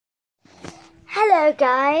Hello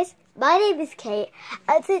guys, my name is Kate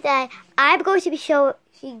and today I'm going to be showing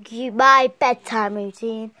you my bedtime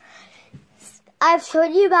routine. I've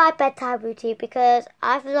shown you my bedtime routine because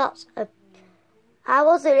I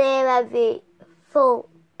wasn't here at the full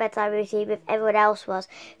bedtime routine with everyone else was,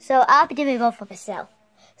 so I'll be doing one for myself.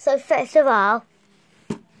 So first of all,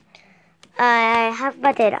 I have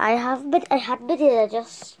my dinner. I had my dinner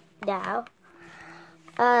just now,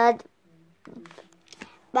 and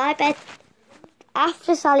my bed.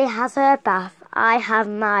 After Sally has her bath, I have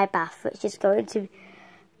my bath, which is going to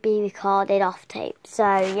be recorded off tape. So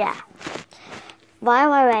yeah,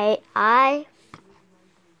 while I wait, I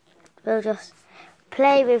will just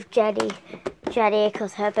play with Jenny,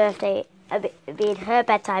 because her birthday, her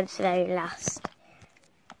bedtime's very last.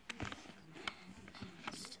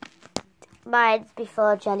 Mine's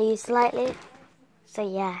before Jenny slightly. So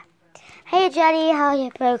yeah. Hey Jenny, how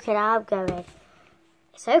your broken arm going?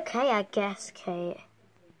 It's okay, I guess, Kate.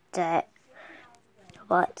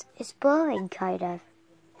 What? It's boring, kind of.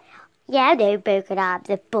 Yeah, I know broken arms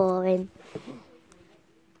are boring.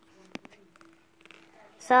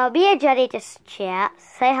 So me and Jenny just chat.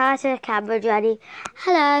 Say hi to the camera, Jenny.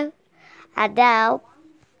 Hello. And now,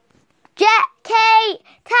 Kate,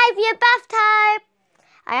 time for your bath time.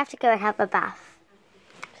 I have to go and have a bath.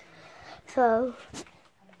 So,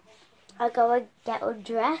 I'll go and get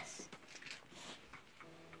undressed.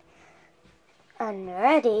 And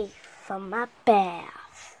ready for my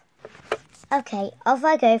bath. Okay, off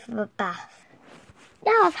I go for my bath.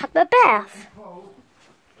 Now I've had my bath.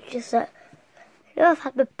 Now I've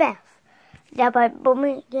had my bath. Now my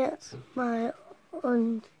mummy gets my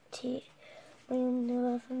underwear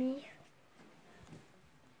for me.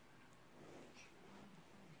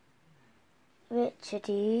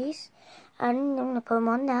 Richardies. And I'm going to put them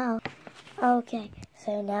on now. Okay,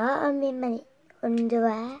 so now I'm in my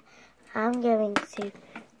underwear. I'm going to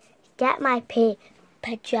get my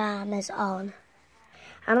pajamas on.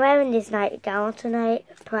 I'm wearing this nightgown tonight,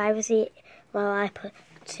 privacy, while I put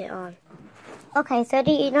it on. Okay, so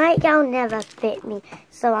the nightgown never fit me,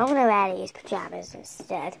 so I'm going to wear these pajamas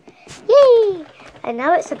instead. Yay! And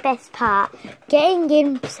now it's the best part, getting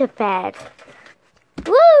into bed.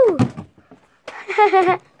 Woo!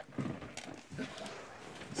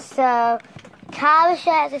 So, Cara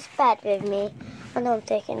shares this bed with me. I know I'm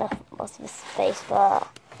taking up most of the space, but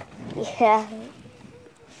yeah.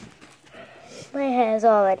 My hair is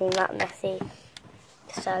already not messy.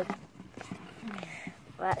 So,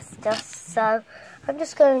 I'm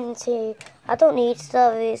just going to, I don't need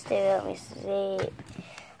stories to help me sleep.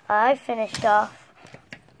 I finished off.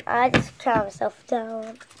 I just calm myself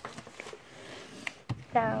down.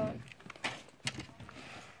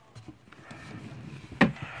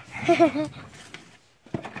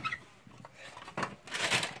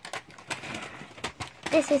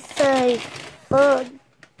 This is so fun.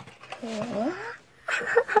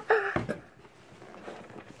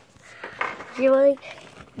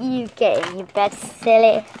 You get in your bed,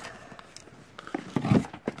 silly.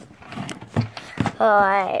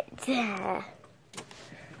 Alright.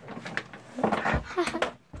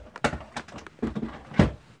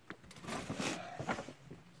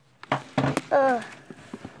 Oh.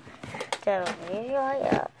 Don't leave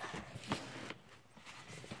right up.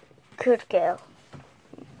 Good girl.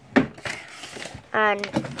 And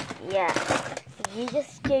yeah, you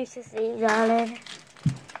just go to sleep, darling.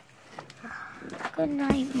 Good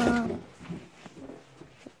night, Mom.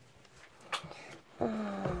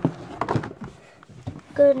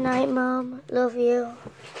 Good night, Mom. Love you.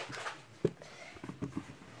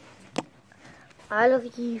 I love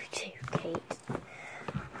you too, Kate.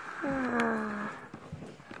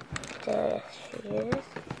 There she is.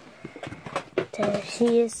 There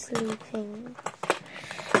she is sleeping.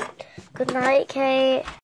 Good night, Kate.